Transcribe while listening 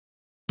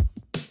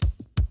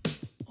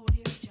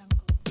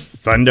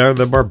Thundarr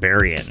the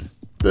Barbarian,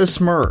 The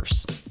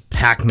Smurfs,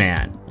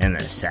 Pac-Man, and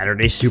the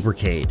Saturday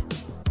Supercade.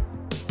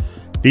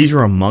 These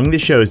are among the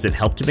shows that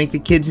helped to make the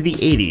kids of the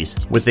 80s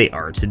what they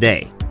are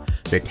today.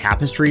 The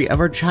tapestry of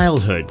our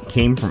childhood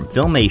came from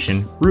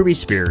Filmation, Ruby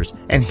Spears,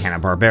 and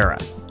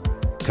Hanna-Barbera.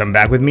 Come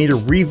back with me to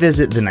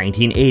revisit the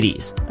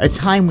 1980s, a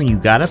time when you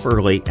got up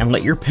early and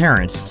let your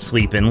parents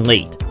sleep in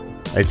late.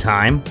 A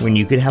time when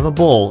you could have a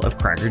bowl of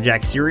Cracker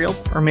Jack cereal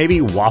or maybe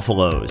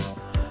Waffle-O's.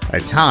 A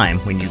time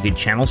when you could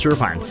channel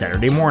surf on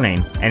Saturday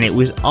morning and it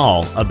was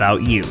all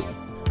about you.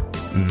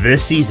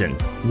 This season,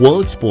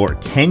 we'll explore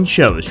 10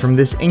 shows from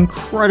this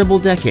incredible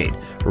decade,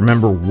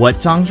 remember what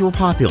songs were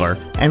popular,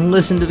 and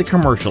listen to the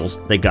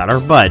commercials that got our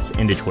butts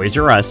into Toys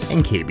R Us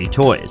and KB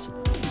Toys.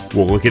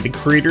 We'll look at the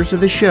creators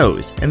of the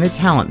shows and the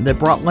talent that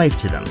brought life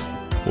to them.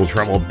 We'll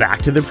travel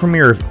back to the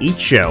premiere of each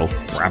show,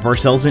 wrap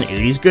ourselves in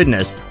 80s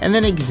goodness, and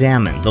then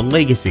examine the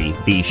legacy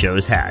these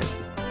shows had.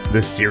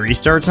 The series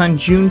starts on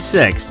June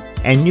 6th,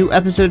 and new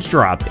episodes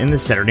drop in the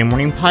Saturday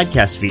morning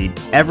podcast feed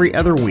every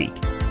other week.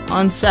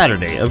 On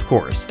Saturday, of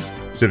course.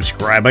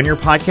 Subscribe on your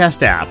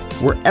podcast app,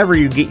 wherever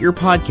you get your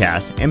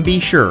podcasts, and be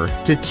sure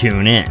to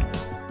tune in.